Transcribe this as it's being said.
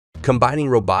Combining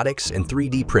robotics and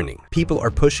 3D printing, people are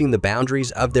pushing the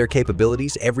boundaries of their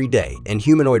capabilities every day, and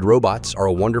humanoid robots are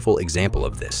a wonderful example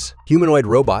of this. Humanoid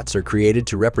robots are created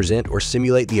to represent or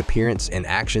simulate the appearance and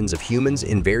actions of humans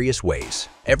in various ways.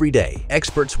 Every day,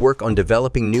 experts work on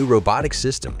developing new robotic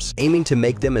systems, aiming to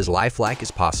make them as lifelike as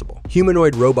possible.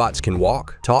 Humanoid robots can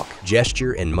walk, talk,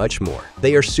 gesture, and much more.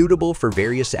 They are suitable for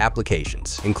various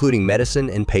applications, including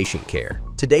medicine and patient care.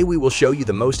 Today, we will show you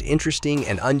the most interesting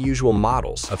and unusual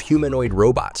models of humanoid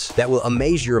robots that will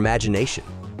amaze your imagination.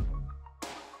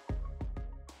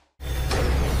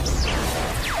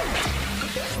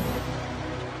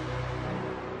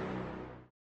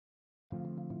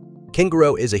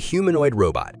 Koro is a humanoid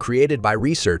robot created by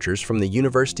researchers from the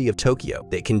University of Tokyo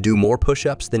that can do more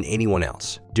push-ups than anyone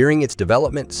else. During its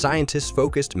development, scientists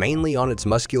focused mainly on its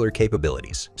muscular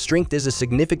capabilities. Strength is a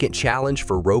significant challenge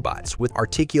for robots with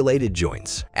articulated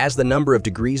joints. As the number of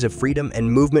degrees of freedom and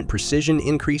movement precision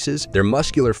increases, their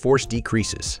muscular force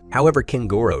decreases. However,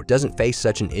 Koro doesn't face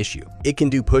such an issue. It can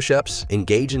do push-ups,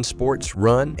 engage in sports,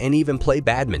 run, and even play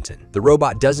badminton. The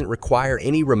robot doesn't require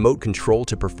any remote control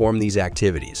to perform these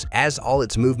activities, as all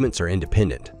its movements are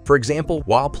independent. For example,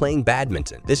 while playing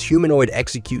badminton, this humanoid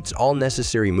executes all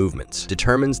necessary movements,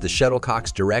 determines the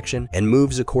shuttlecock's direction, and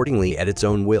moves accordingly at its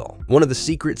own will. One of the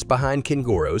secrets behind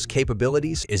Koro's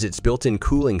capabilities is its built-in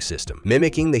cooling system,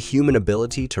 mimicking the human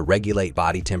ability to regulate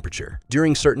body temperature.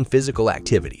 During certain physical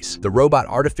activities, the robot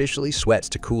artificially sweats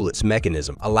to cool its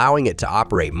mechanism, allowing it to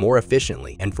operate more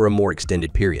efficiently and for a more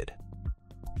extended period.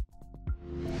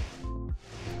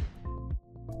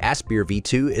 Aspar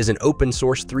V2 is an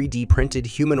open-source 3D printed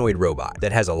humanoid robot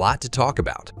that has a lot to talk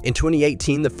about. In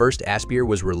 2018, the first Aspar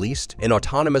was released, an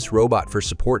autonomous robot for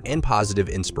support and positive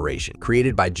inspiration,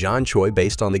 created by John Choi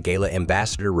based on the Gala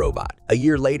Ambassador robot. A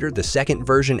year later, the second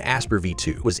version, Aspar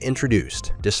V2, was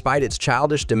introduced. Despite its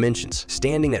childish dimensions,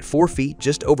 standing at 4 feet,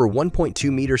 just over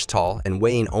 1.2 meters tall, and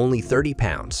weighing only 30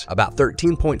 pounds, about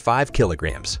 13.5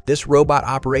 kilograms, this robot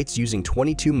operates using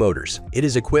 22 motors. It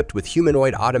is equipped with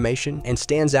humanoid automation and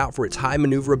stands out for its high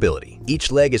maneuverability. Each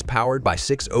leg is powered by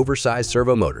 6 oversized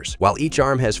servo motors, while each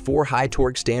arm has 4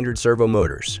 high-torque standard servo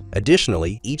motors.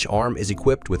 Additionally, each arm is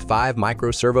equipped with 5 micro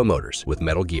servo motors with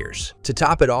metal gears. To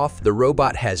top it off, the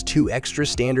robot has 2 extra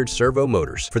standard servo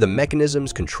motors for the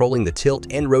mechanisms controlling the tilt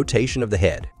and rotation of the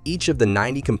head. Each of the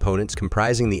 90 components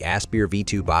comprising the Aspar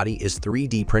V2 body is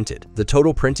 3D printed. The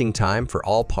total printing time for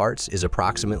all parts is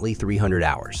approximately 300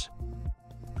 hours.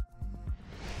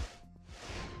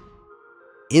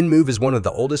 Inmove is one of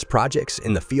the oldest projects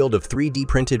in the field of 3D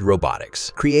printed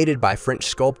robotics. Created by French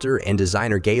sculptor and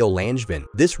designer Gaël Langevin,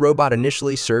 this robot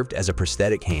initially served as a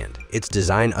prosthetic hand. Its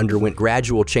design underwent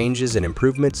gradual changes and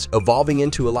improvements, evolving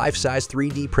into a life-size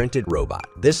 3D printed robot.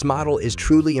 This model is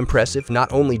truly impressive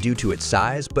not only due to its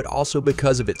size, but also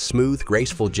because of its smooth,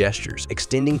 graceful gestures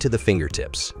extending to the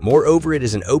fingertips. Moreover, it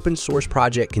is an open-source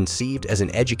project conceived as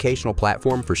an educational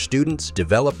platform for students,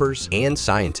 developers, and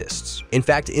scientists. In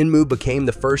fact, Inmove became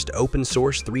the first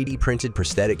open-source 3D printed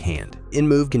prosthetic hand.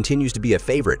 Inmove continues to be a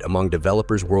favorite among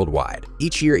developers worldwide.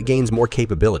 Each year it gains more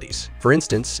capabilities. For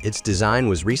instance, its design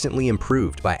was recently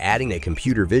improved by adding a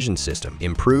computer vision system,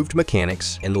 improved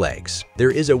mechanics, and legs.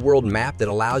 There is a world map that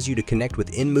allows you to connect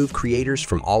with Inmove creators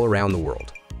from all around the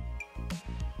world.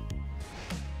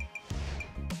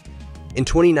 In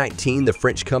 2019, the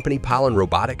French company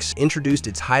Robotics introduced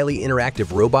its highly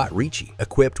interactive robot Ricci,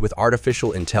 equipped with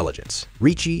artificial intelligence.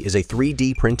 Ricci is a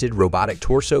 3D printed robotic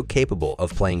torso capable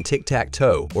of playing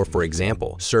tic-tac-toe or, for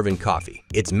example, serving coffee.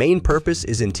 Its main purpose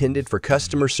is intended for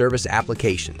customer service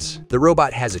applications. The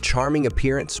robot has a charming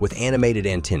appearance with animated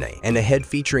antennae and a head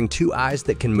featuring 2 eyes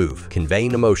that can move,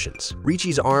 conveying emotions.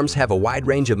 Ricci's arms have a wide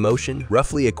range of motion,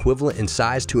 roughly equivalent in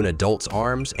size to an adult's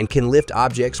arms, and can lift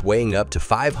objects weighing up to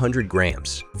 500 grams.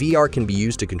 VR can be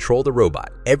used to control the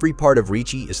robot. Every part of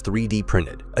Ricci is 3D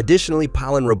printed. Additionally,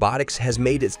 Robotics has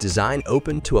made its design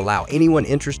open to allow anyone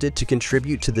interested to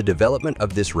contribute to the development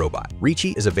of this robot.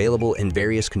 Ricci is available in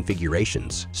various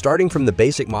configurations, starting from the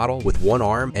basic model with 1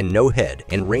 arm and no head,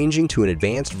 and ranging to an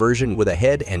advanced version with a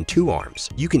head and 2 arms.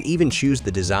 You can even choose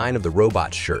the design of the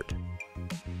robot's shirt.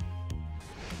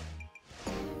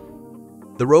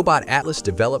 The robot Atlas,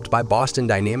 developed by Boston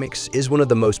Dynamics, is one of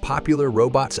the most popular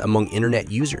robots among internet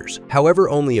users.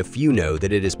 However, only a few know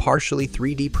that it is partially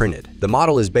 3D printed. The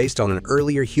model is based on an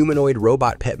earlier humanoid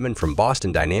robot Petman from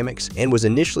Boston Dynamics and was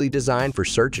initially designed for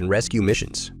search and rescue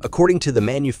missions. According to the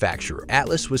manufacturer,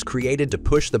 Atlas was created to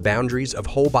push the boundaries of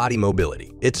whole-body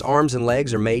mobility. Its arms and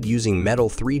legs are made using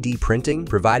metal 3D printing,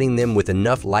 providing them with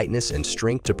enough lightness and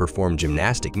strength to perform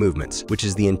gymnastic movements, which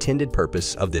is the intended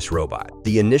purpose of this robot.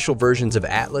 The initial versions of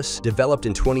Atlas, developed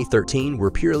in 2013,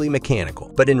 were purely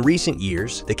mechanical. But in recent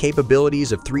years, the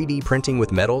capabilities of 3D printing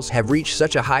with metals have reached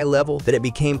such a high level that it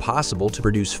became possible to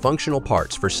produce functional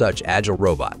parts for such agile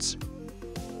robots.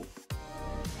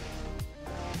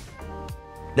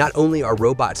 Not only are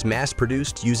robots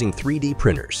mass-produced using 3D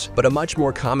printers, but a much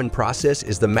more common process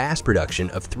is the mass production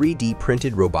of 3D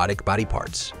printed robotic body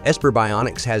parts. Esper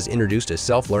Bionics has introduced a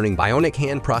self-learning bionic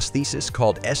hand prosthesis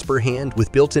called Esper Hand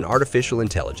with built-in artificial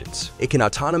intelligence. It can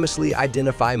autonomously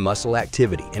identify muscle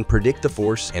activity and predict the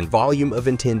force and volume of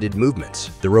intended movements.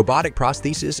 The robotic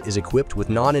prosthesis is equipped with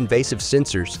non-invasive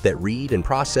sensors that read and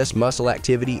process muscle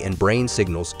activity and brain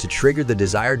signals to trigger the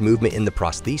desired movement in the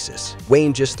prosthesis.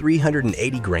 Weighing just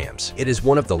 380 grams, it is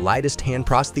one of the lightest hand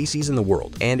prostheses in the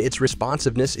world, and its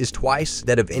responsiveness is twice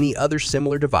that of any other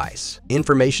similar device.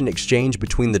 Information exchange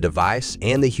between the device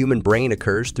and the human brain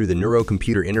occurs through the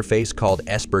neurocomputer interface called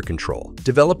Aspar control.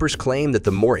 Developers claim that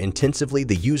the more intensively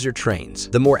the user trains,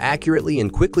 the more accurately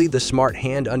and quickly the smart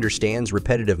hand understands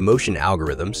repetitive motion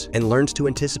algorithms and learns to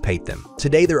anticipate them.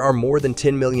 Today, there are more than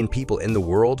 10 million people in the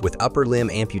world with upper limb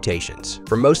amputations.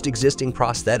 For most existing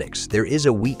prosthetics, there is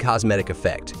a weak cosmetic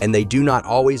effect, and they do not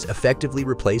always effectively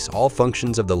replace all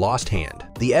functions of the lost hand.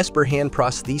 The Esper hand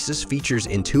prosthesis features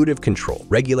intuitive control,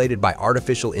 regulated by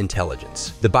artificial intelligence.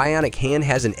 The bionic hand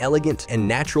has an elegant and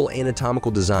natural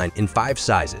anatomical design in 5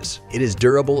 sizes. It is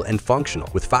durable and functional,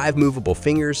 with 5 movable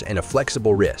fingers and a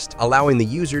flexible wrist, allowing the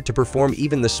user to perform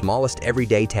even the smallest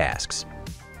everyday tasks.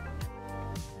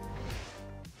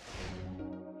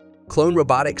 Clone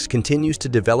Robotics continues to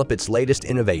develop its latest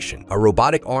innovation, a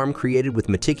robotic arm created with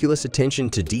meticulous attention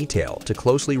to detail to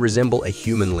closely resemble a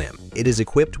human limb. It is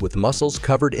equipped with muscles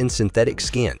covered in synthetic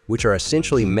skin, which are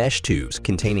essentially mesh tubes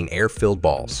containing air-filled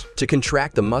balls. To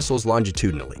contract the muscles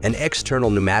longitudinally, an external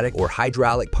pneumatic or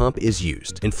hydraulic pump is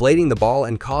used, inflating the ball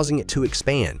and causing it to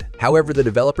expand. However, the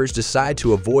developers decide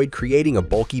to avoid creating a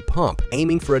bulky pump,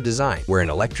 aiming for a design where an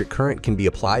electric current can be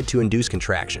applied to induce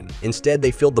contraction. Instead,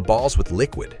 they filled the balls with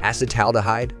liquid,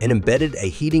 acetaldehyde, and embedded a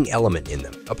heating element in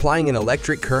them. Applying an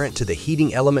electric current to the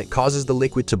heating element causes the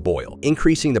liquid to boil,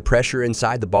 increasing the pressure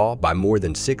inside the ball by more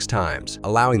than 6 times,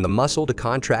 allowing the muscle to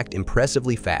contract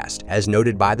impressively fast, as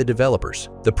noted by the developers.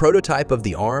 The prototype of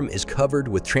the arm is covered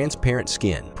with transparent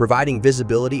skin, providing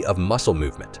visibility of muscle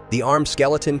movement. The arm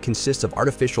skeleton consists of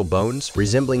artificial bones,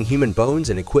 resembling human bones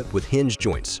and equipped with hinge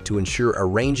joints to ensure a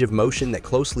range of motion that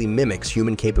closely mimics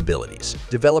human capabilities.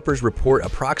 Developers report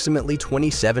approximately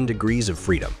 27 degrees of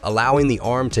freedom, allowing the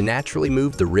arm to naturally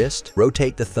move the wrist,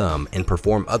 rotate the thumb, and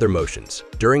perform other motions.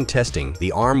 During testing,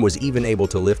 the arm was even able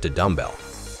to lift a dumbbell.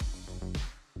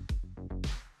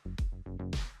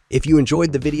 If you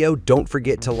enjoyed the video, don't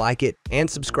forget to like it and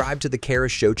subscribe to the Koro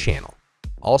Show channel.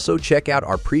 Also, check out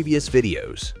our previous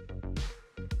videos.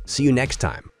 See you next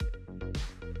time.